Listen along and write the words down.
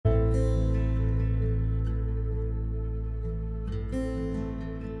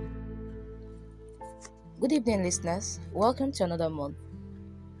Good evening, listeners. Welcome to another month.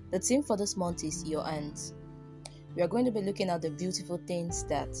 The theme for this month is Your Hands. We are going to be looking at the beautiful things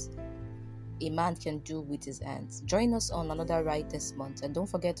that a man can do with his hands. Join us on another ride this month and don't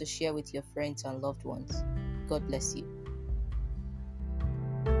forget to share with your friends and loved ones. God bless you.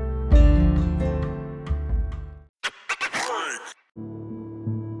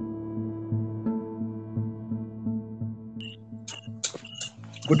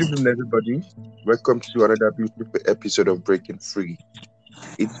 Good evening, everybody. Welcome to another beautiful episode of Breaking Free.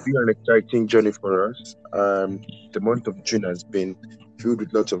 It's been an exciting journey for us. The month of June has been filled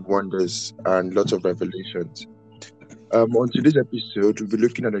with lots of wonders and lots of revelations. On today's episode, we'll be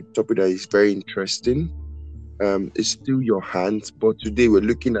looking at a topic that is very interesting. It's still your hands, but today we're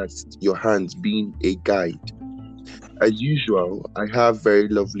looking at your hands being a guide. As usual, I have very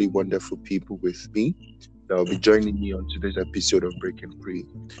lovely, wonderful people with me that will be joining me on today's episode of Breaking Free.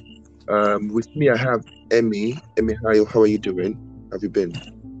 With me, I have Emmy. Emmy, how are you doing? Have you been?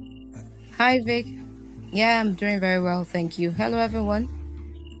 Hi, Vic. Yeah, I'm doing very well, thank you. Hello, everyone.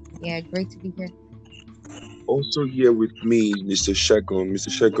 Yeah, great to be here. Also here with me, Mr. Shagun. Mr.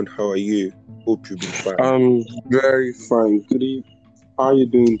 Shagun, how are you? Hope you've been fine. I'm very fine. Good evening. How are you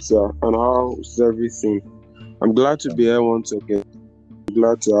doing, sir? And how's everything? I'm glad to be here once again.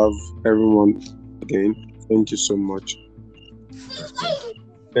 Glad to have everyone again. Thank you so much.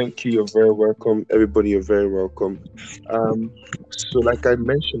 Thank you. You're very welcome. Everybody, you're very welcome. So like I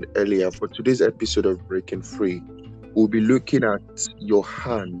mentioned earlier, for today's episode of Breaking Free, we'll be looking at your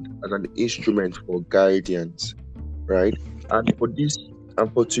hand as an instrument for guidance, right? And for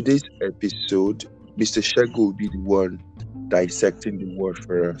today's episode, Mr. Shego will be the one dissecting the word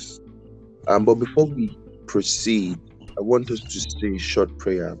for us. But before we proceed, I want us to say a short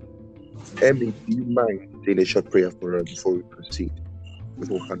prayer. Emmy, do you mind saying a short prayer for us before we proceed?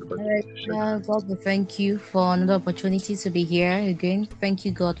 Before we hand over to All right. Mr. Shego? God, we thank you for another opportunity to be here again. Thank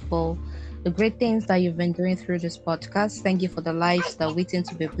you, God, for the great things that you've been doing through this podcast. Thank you for the lives that are waiting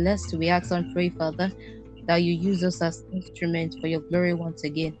to be blessed. We ask and pray, Father, that you use us as instruments for your glory once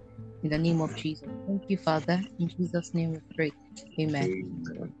again. In the name of Jesus. Thank you, Father. In Jesus' name we pray. Amen.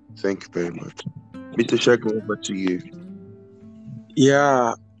 Amen. Thank you very much. Mr. Shego, over to you.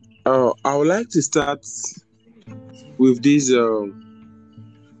 Yeah. I would like to start with this.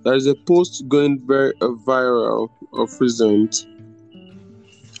 There is a post going very viral of recent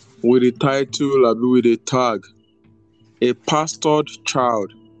with a title, with a tag: "A pastored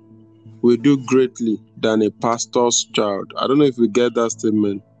child will do greatly than a pastor's child." I don't know if you get that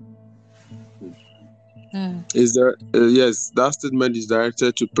statement. Is there? Yes, that statement is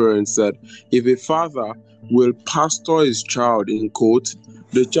directed to parents that if a father will pastor his child, in quote,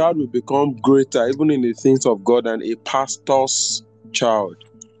 the child will become greater even in the things of God than a pastor's child.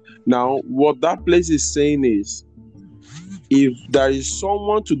 Now, what that place is saying is, if there is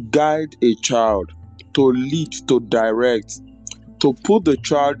someone to guide a child, to lead, to direct, to put the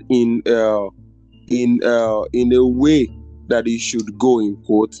child in a way that he should go, in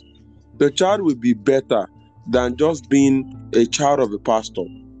quote, the child will be better than just being a child of a pastor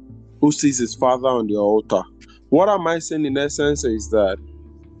who sees his father on the altar. What am I saying in essence is that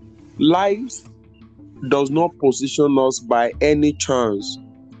life does not position us by any chance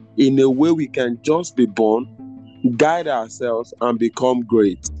in a way we can just be born, guide ourselves, and become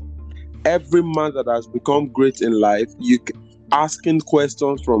great. Every man that has become great in life, asking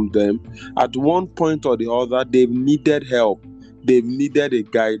questions from them, at one point or the other, they've needed help, they've needed a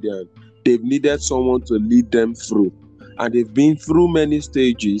guidance, they've needed someone to lead them through, and they've been through many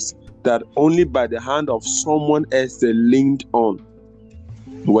stages that only by the hand of someone else they leaned on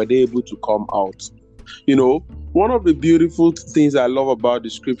were they able to come out. You know, one of the beautiful things I love about the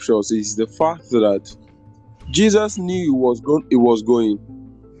scriptures is the fact that Jesus knew he was going. He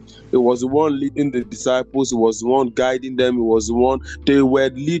was the one leading the disciples. He was the one guiding them. He was the one. They were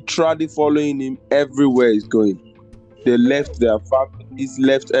literally following him everywhere he's going. They left their families,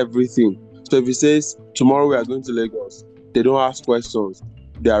 left everything. So if he says, tomorrow we are going to Lagos, they don't ask questions.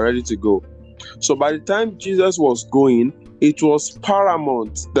 They are ready to go. So by the time Jesus was going, it was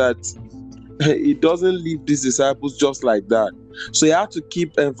paramount that he doesn't leave these disciples just like that. So he had to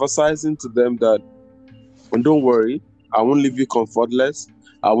keep emphasizing to them that, and don't worry, I won't leave you comfortless.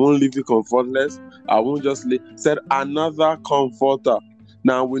 I won't leave you comfortless. I won't just leave. Said another comforter.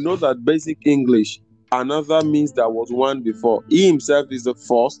 Now we know that basic English, another means there was one before. He himself is the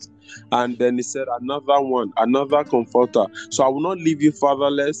first, and then he said another one, another comforter. So I will not leave you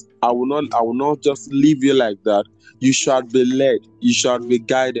fatherless. I will not just leave you like that. You shall be led. You shall be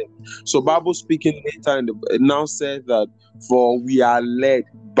guided. So Bible speaking later now says that for we are led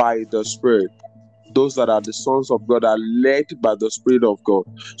by the Spirit. Those that are the sons of God are led by the Spirit of God.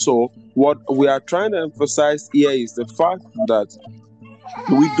 So, what we are trying to emphasize here is the fact that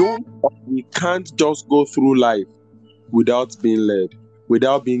we can't just go through life without being led,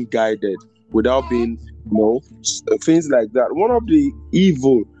 without being guided, without being, things like that. One of the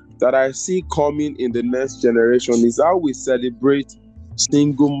evil that I see coming in the next generation is how we celebrate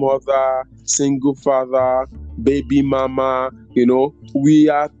single mother, single father, baby mama. We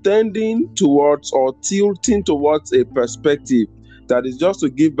are tending towards or tilting towards a perspective that is just to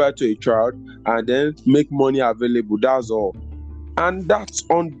give birth to a child and then make money available. That's all. And that's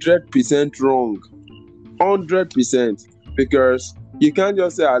 100% wrong. 100%. Because you can't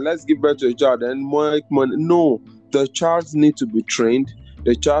just say, let's give birth to a child and make money. No, the child needs to be trained,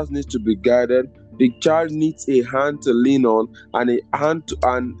 the child needs to be guided, the child needs a hand to lean on and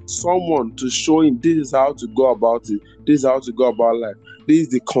and someone to show him this is how to go about it, this is how to go about life, this is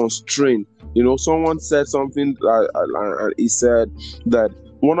the constraint. Someone said something, he said that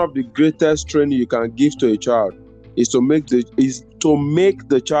one of the greatest training you can give to a child is to make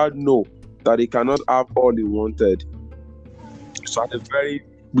the child know that he cannot have all he wanted. So at a very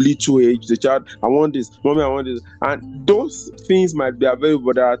little age, the child, I want this, mommy, I want this. And those things might be available,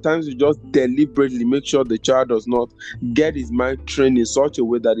 but there are times you just deliberately make sure the child does not get his mind trained in such a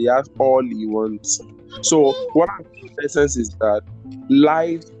way that he has all he wants. So what I'm saying in essence is that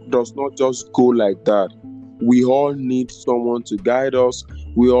life does not just go like that. We all need someone to guide us.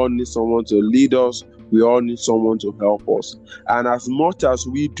 We all need someone to lead us. We all need someone to help us. And as much as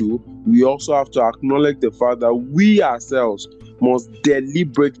we do, we also have to acknowledge the fact that we ourselves must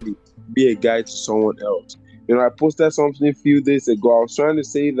deliberately be a guide to someone else. I posted something a few days ago. I was trying to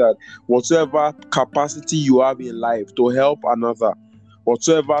say that whatever capacity you have in life to help another,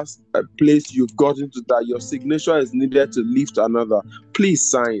 whatsoever place you've got into, that your signature is needed to lift another, please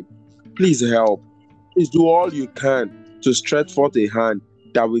sign, please help, please do all you can to stretch forth a hand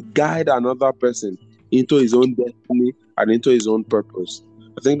that will guide another person into his own destiny and into his own purpose.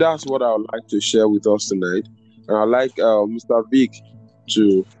 I think that's what I would like to share with us tonight. And I'd like Mr. Vic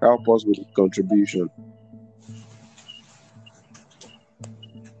to help us with his contribution.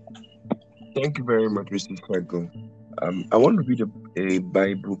 Thank you very much, Mr. Kwego. I want to read a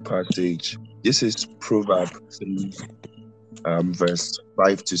Bible passage. This is Proverbs 3, verse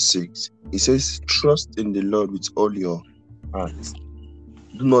 5 to 6. It says, "Trust in the Lord with all your heart.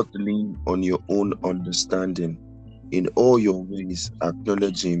 Do not lean on your own understanding. In all your ways,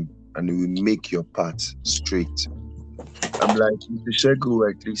 acknowledge Him, and He will make your path straight." I'm like Mr. Shegu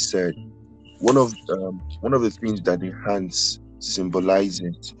rightly said, one of the things that the hands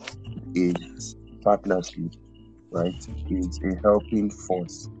symbolizes is partnership, right? It's a helping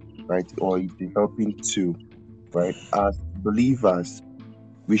force, right? Or it's a helping tool, right? As believers,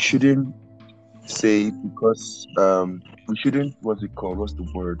 we shouldn't say because we shouldn't what's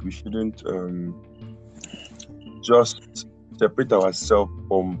the word? We shouldn't just separate ourselves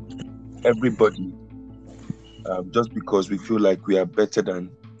from everybody just because we feel like we are better than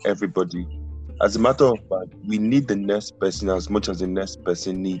everybody. As a matter of fact, we need the next person as much as the next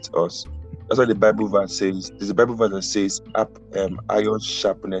person needs us. That's why the Bible verse says, there's a Bible verse that says, iron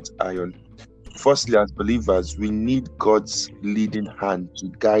sharpeneth iron. Firstly, as believers, we need God's leading hand to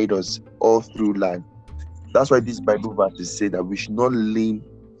guide us all through life. That's why this Bible verse say that we should not lean,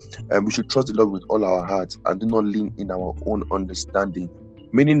 and we should trust the Lord with all our hearts and do not lean in our own understanding.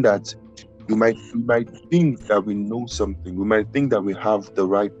 Meaning that we might think that we know something, we might think that we have the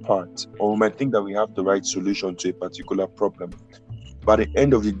right part, or we might think that we have the right solution to a particular problem. But at the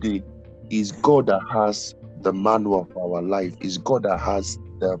end of the day, it's God that has the manual for our life. It's God that has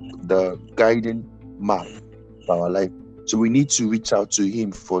the guiding map for our life. So we need to reach out to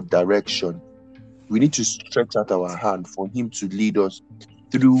Him for direction. We need to stretch out our hand for Him to lead us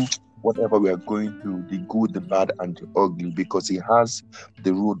through whatever we are going through, the good, the bad, and the ugly, because He has the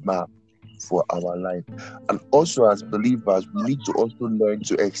roadmap for our life. And also, as believers, we need to also learn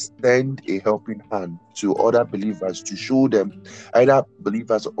to extend a helping hand to other believers, to show them, either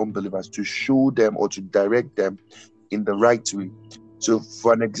believers or unbelievers, to show them or to direct them in the right way. So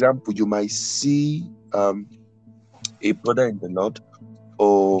for an example, you might see a brother in the Lord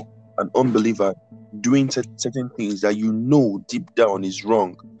or an unbeliever doing certain things that you know deep down is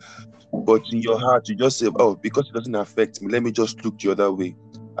wrong, but in your heart you just say, oh, because it doesn't affect me, let me just look the other way.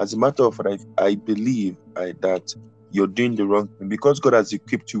 As a matter of fact, I believe that you're doing the wrong thing. Because God has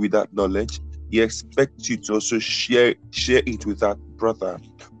equipped you with that knowledge, He expects you to also share it with that brother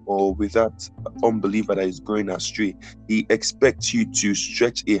or with that unbeliever that is going astray. He expects you to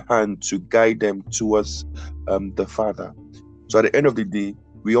stretch a hand to guide them towards the Father. So at the end of the day,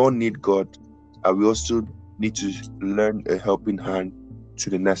 we all need God. and we also need to lend a helping hand to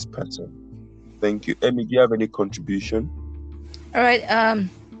the next person. Thank you. Emmy, do you have any contribution? All right.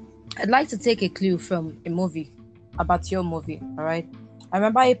 I'd like to take a clue from a movie about your movie. All right. I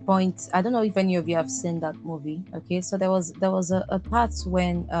remember a point. I don't know if any of you have seen that movie. Okay. So there was a part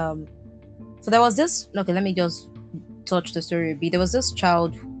when so there was this. Okay, let me just touch the story a bit. There was this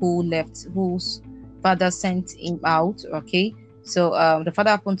child who left, whose father sent him out. Okay. So the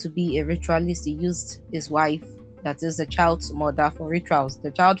father happened to be a ritualist. He used his wife, that is the child's mother, for rituals.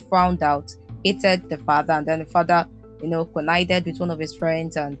 The child found out, hated the father, and then the father, connived with one of his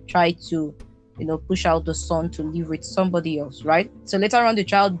friends and tried to, push out the son to live with somebody else, right? So later on, the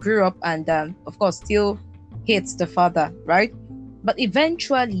child grew up and, of course, still hates the father, right? But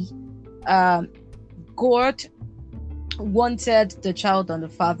eventually, um, God wanted the child and the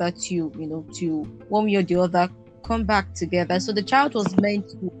father to, to one way or the other come back together. So the child was meant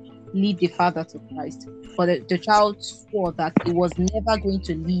to lead the father to Christ, but the child swore that he was never going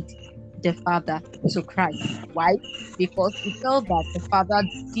to lead the father to Christ. Why? Because he felt that the father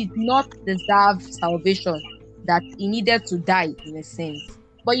did not deserve salvation, that he needed to die in a sense.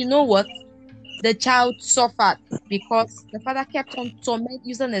 But you know what? The child suffered because the father kept on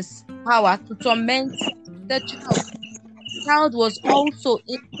using his power to torment the child. The child was also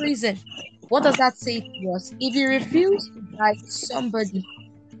in prison. What does that say to us? If you refuse to die somebody,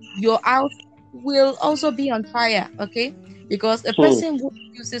 your house will also be on fire, okay? Because a Hmm. person who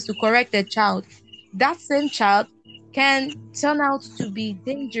refuses to correct a child, that same child can turn out to be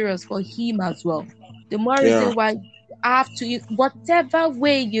dangerous for him as well. The more Yeah. reason why you have to, whatever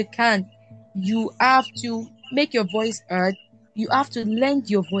way you can, you have to make your voice heard. You have to lend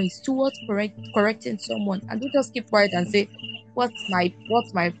your voice towards correcting someone, and don't just keep quiet and say, what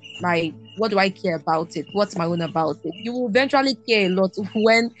do I care about it? What's my own about it? You will eventually care a lot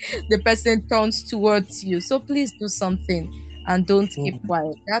when the person turns towards you. So please do something and don't keep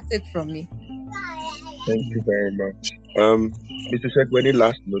quiet. That's it from me. Thank you very much. Mr. Sheku, any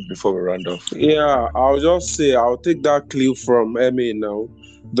last note before we round off? Yeah, I'll just say I'll take that clue from Emmy now.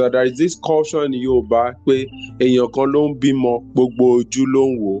 That there is this culture in Yoruba pé èèyàn kan ló ń bímọ, gbogbo ojú ló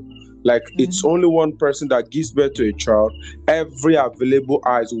ń wò. Like it's only one person that gives birth to a child. Every available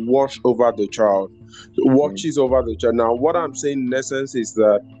eyes watch over the child, watches over the child. Now, what I'm saying in essence is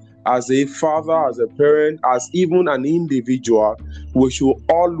that as a father, as a parent, as even an individual, we should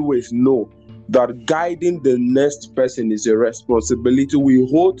always know that guiding the next person is a responsibility we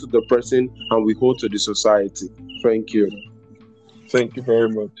hold to the person and we hold to the society. Thank you. Thank you very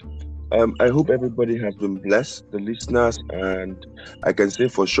much. I hope everybody has been blessed, the listeners, and I can say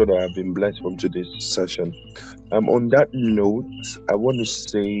for sure that I've been blessed from today's session. On that note, I want to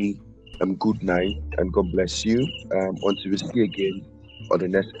say good night and God bless you. Until we see again on the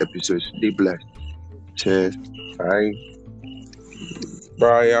next episode. Stay blessed. Cheers. Bye.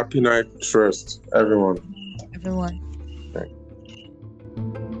 Bye. Happy night first, everyone. Everyone.